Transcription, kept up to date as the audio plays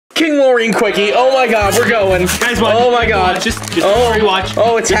King Walrein Quickie. Oh my god, we're going. Guys, watch. Oh my god. Just watch.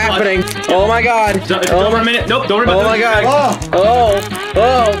 Oh, it's happening. Oh my god. Don't for a minute. Nope, don't worry about it. Oh my god.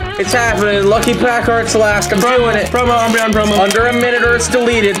 Oh, it's happening. Lucky pack arts last. I'm doing it. Promo, Umbreon promo. Under a minute or it's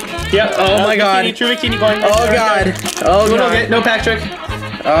deleted. Yep. Oh my god. True Bikini coin. Oh god. Oh god. No pack trick.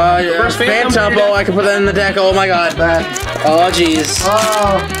 Phantom. Oh, I can put that in the deck. Oh my god. Oh jeez.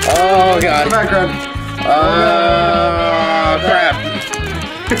 Oh god. Crap.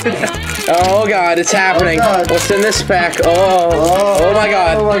 Oh god, it's happening. What's in this pack? Oh my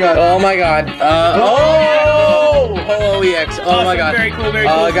god. Oh my god. Oh EX. Oh my god. Very cool, very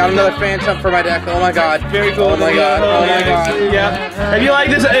cool. I got another Phantom for my deck. Oh my god. Very cool. Oh my god. Oh my god. Yeah. If you like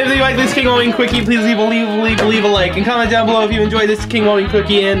this King Walrein Quickie, please leave a like and comment down below if you enjoyed this King Walrein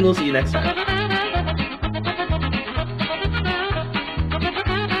Quickie, and we'll see you next time.